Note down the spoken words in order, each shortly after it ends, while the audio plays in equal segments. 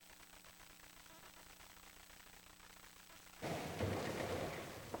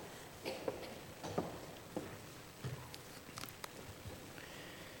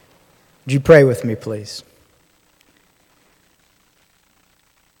Would you pray with me, please?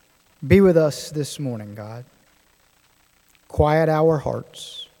 Be with us this morning, God. Quiet our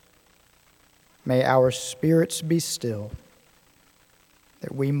hearts. May our spirits be still,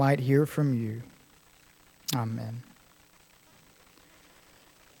 that we might hear from you. Amen.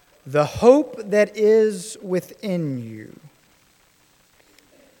 The hope that is within you.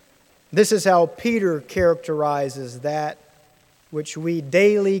 This is how Peter characterizes that which we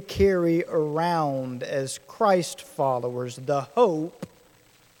daily carry around as Christ followers, the hope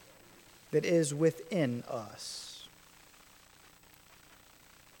that is within us.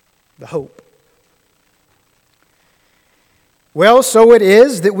 The hope. Well, so it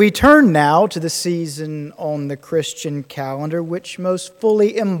is that we turn now to the season on the Christian calendar which most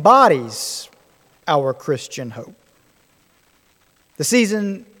fully embodies our Christian hope. The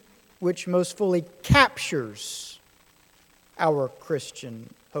season which most fully captures our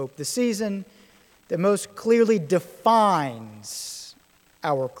Christian hope. The season that most clearly defines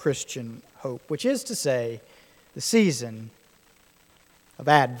our Christian hope, which is to say, the season of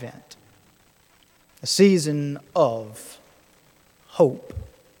Advent, a season of hope.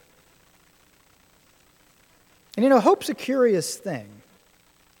 And hope's a curious thing.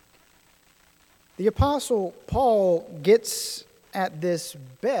 The Apostle Paul gets at this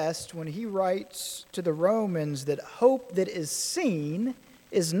best when he writes to the Romans that hope that is seen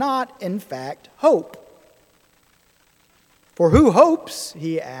is not, in fact, hope. For who hopes,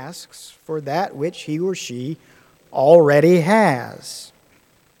 he asks, for that which he or she already has?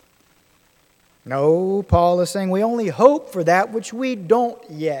 No, Paul is saying we only hope for that which we don't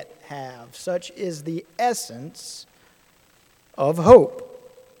yet have. Such is the essence of hope.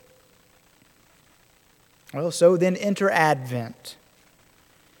 Well, so then enter Advent.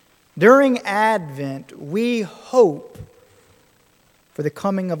 During Advent, we hope for the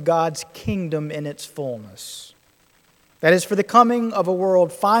coming of God's kingdom in its fullness. That is, for the coming of a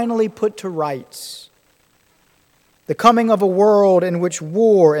world finally put to rights. The coming of a world in which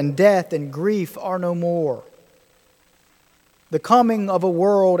war and death and grief are no more. The coming of a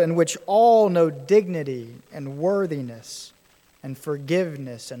world in which all know dignity and worthiness and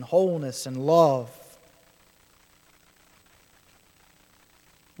forgiveness and wholeness and love.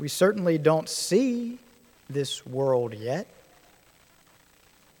 We certainly don't see this world yet.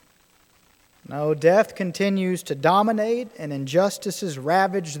 No, death continues to dominate and injustices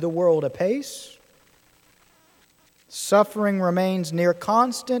ravage the world apace. Suffering remains near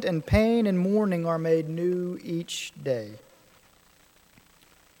constant and pain and mourning are made new each day.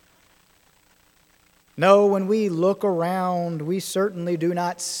 No, when we look around, we certainly do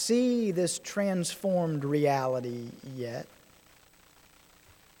not see this transformed reality yet.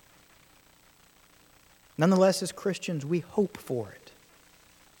 Nonetheless, as Christians, we hope for it.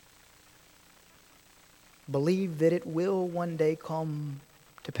 Believe that it will one day come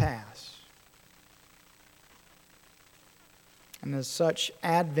to pass. And as such,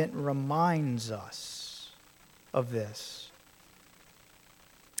 Advent reminds us of this,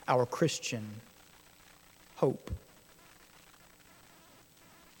 our Christian hope.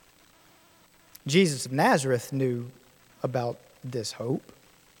 Jesus of Nazareth knew about this hope.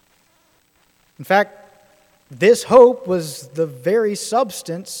 In fact, this hope was the very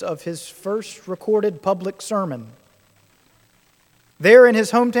substance of his first recorded public sermon. There in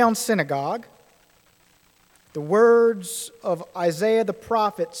his hometown synagogue, the words of Isaiah the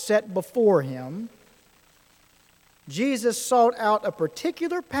prophet set before him, Jesus sought out a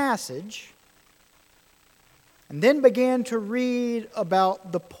particular passage and then began to read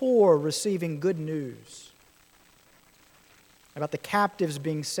about the poor receiving good news, about the captives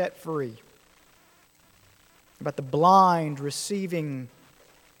being set free, about the blind receiving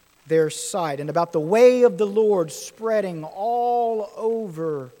their sight, and about the way of the Lord spreading all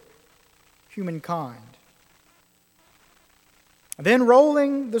over humankind. Then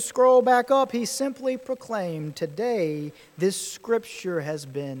rolling the scroll back up, he simply proclaimed, "Today this scripture has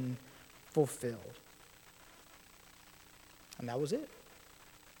been fulfilled." And that was it.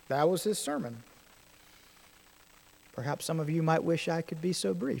 That was his sermon. Perhaps some of you might wish I could be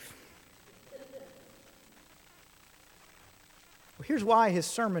so brief. Well, here's why his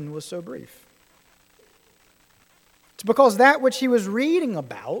sermon was so brief. It's because that which he was reading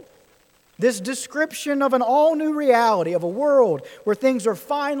about, this description of an all-new reality, of a world where things are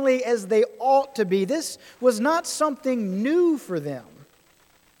finally as they ought to be, this was not something new for them.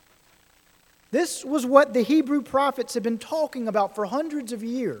 This was what the Hebrew prophets had been talking about for hundreds of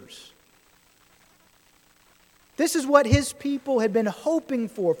years. This is what his people had been hoping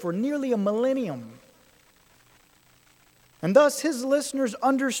for nearly a millennium. And thus his listeners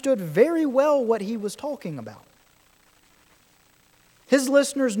understood very well what he was talking about. His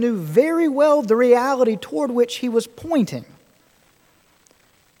listeners knew very well the reality toward which he was pointing.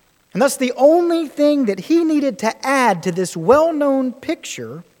 And thus the only thing that he needed to add to this well-known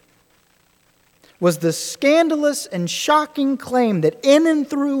picture was the scandalous and shocking claim that in and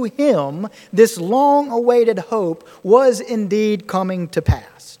through him, this long-awaited hope was indeed coming to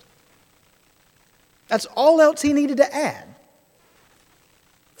pass. That's all else he needed to add.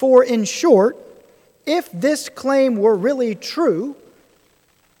 For in short, if this claim were really true,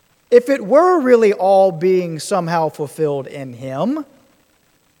 if it were really all being somehow fulfilled in him,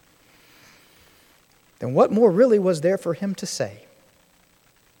 then what more really was there for him to say?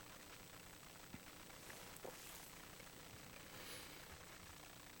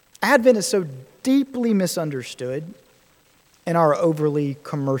 Advent is so deeply misunderstood in our overly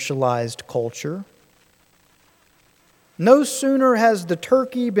commercialized culture. No sooner has the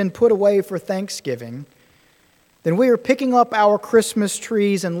turkey been put away for Thanksgiving than we are picking up our Christmas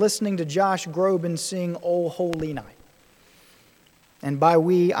trees and listening to Josh Groban sing "O Holy Night." And by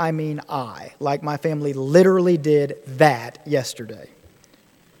we, I mean I, like my family literally did that yesterday.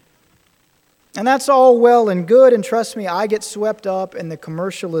 And that's all well and good, and trust me, I get swept up in the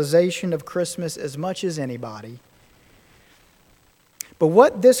commercialization of Christmas as much as anybody. But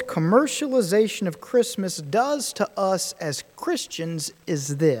what this commercialization of Christmas does to us as Christians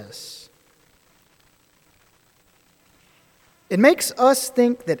is this. It makes us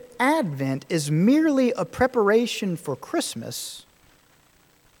think that Advent is merely a preparation for Christmas,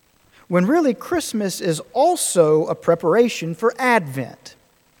 when really Christmas is also a preparation for Advent.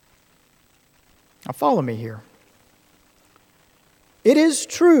 Now follow me here. It is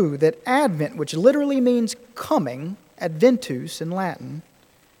true that Advent, which literally means coming, adventus in Latin,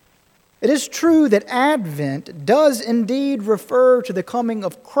 it is true that Advent does indeed refer to the coming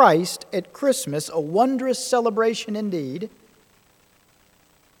of Christ at Christmas, a wondrous celebration indeed.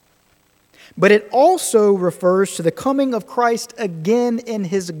 But it also refers to the coming of Christ again in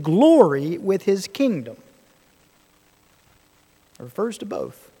His glory with His kingdom. It refers to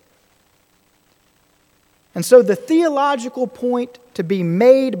both. And so the theological point to be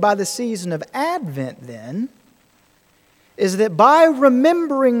made by the season of Advent, then, is that by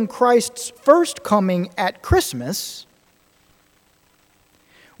remembering Christ's first coming at Christmas,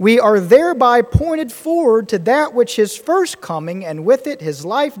 we are thereby pointed forward to that which His first coming, and with it His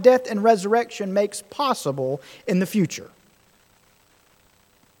life, death, and resurrection makes possible in the future.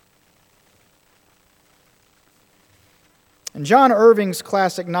 In John Irving's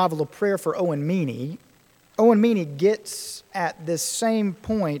classic novel, A Prayer for Owen Meany gets at this same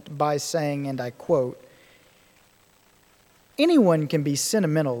point by saying, and I quote, "Anyone can be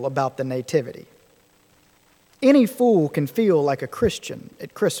sentimental about the Nativity. Any fool can feel like a Christian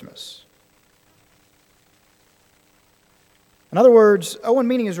at Christmas." In other words, Owen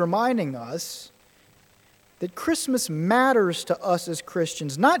Meany is reminding us that Christmas matters to us as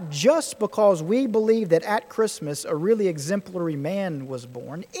Christians, not just because we believe that at Christmas a really exemplary man was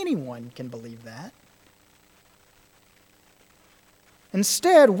born. Anyone can believe that.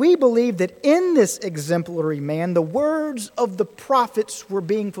 Instead, we believe that in this exemplary man, the words of the prophets were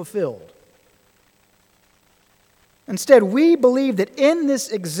being fulfilled. Instead, we believe that in this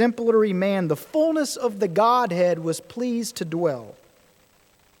exemplary man, the fullness of the Godhead was pleased to dwell.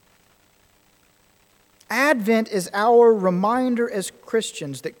 Advent is our reminder as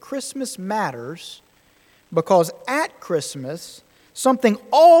Christians that Christmas matters because at Christmas, something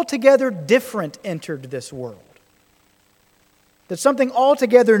altogether different entered this world. That something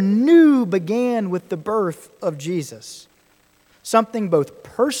altogether new began with the birth of Jesus. Something both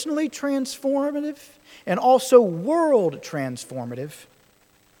personally transformative and also world transformative.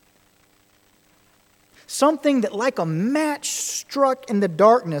 Something that, like a match struck in the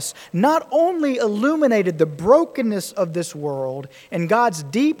darkness, not only illuminated the brokenness of this world and God's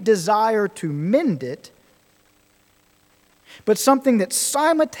deep desire to mend it, but something that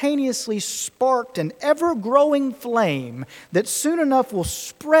simultaneously sparked an ever-growing flame that soon enough will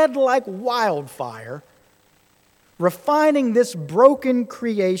spread like wildfire, refining this broken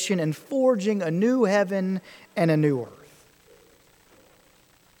creation and forging a new heaven and a new earth.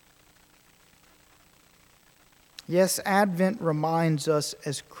 Yes, Advent reminds us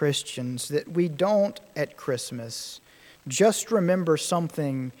as Christians that we don't, at Christmas, just remember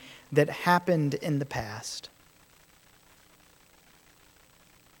something that happened in the past.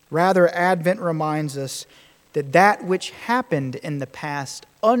 Rather, Advent reminds us that that which happened in the past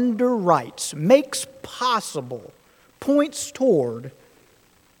underwrites, makes possible, points toward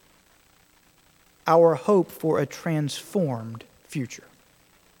our hope for a transformed future.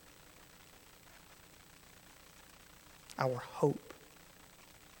 Our hope.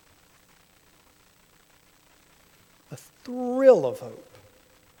 A thrill of hope.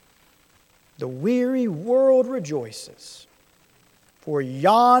 The weary world rejoices, for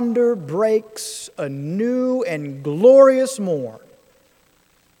yonder breaks a new and glorious morn.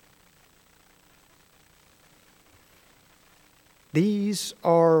 These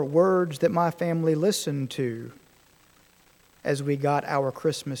are words that my family listened to as we got our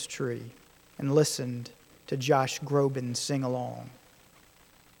Christmas tree and listened to Josh Groban sing along.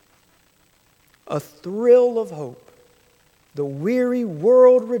 A thrill of hope. The weary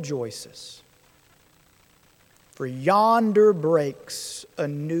world rejoices, for yonder breaks a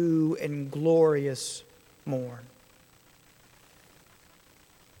new and glorious morn.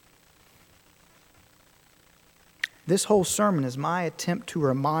 This whole sermon is my attempt to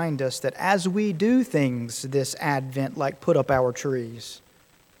remind us that as we do things this Advent, like put up our trees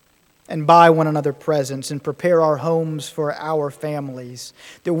and buy one another presents and prepare our homes for our families,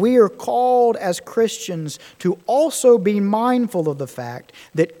 that we are called as Christians to also be mindful of the fact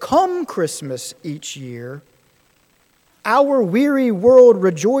that come Christmas each year, our weary world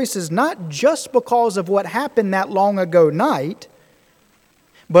rejoices not just because of what happened that long ago night,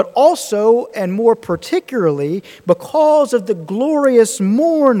 but also, and more particularly, because of the glorious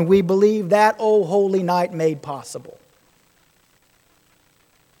morn we believe that, oh holy night, made possible.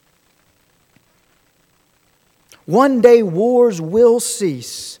 One day wars will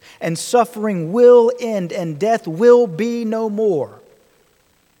cease, and suffering will end, and death will be no more.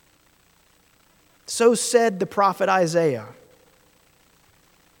 So said the prophet Isaiah.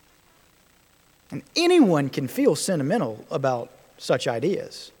 And anyone can feel sentimental about such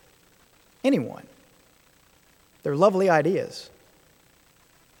ideas. Anyone. They're lovely ideas.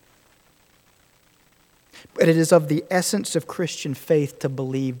 But it is of the essence of Christian faith to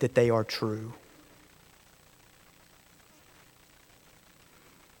believe that they are true.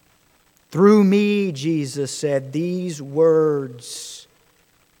 Through me, Jesus said, these words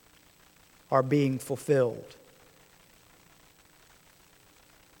are being fulfilled.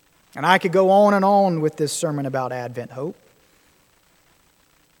 And I could go on and on with this sermon about Advent hope.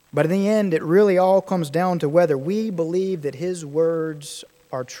 But in the end, it really all comes down to whether we believe that His words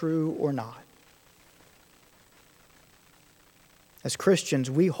are true or not. As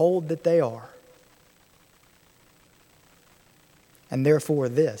Christians, we hold that they are. And therefore,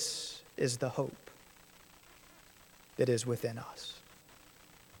 this is the hope that is within us.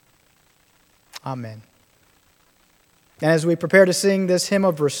 Amen. And as we prepare to sing this hymn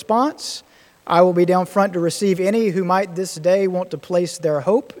of response, I will be down front to receive any who might this day want to place their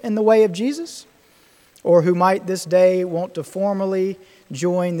hope in the way of Jesus, or who might this day want to formally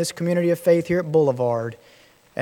join this community of faith here at Boulevard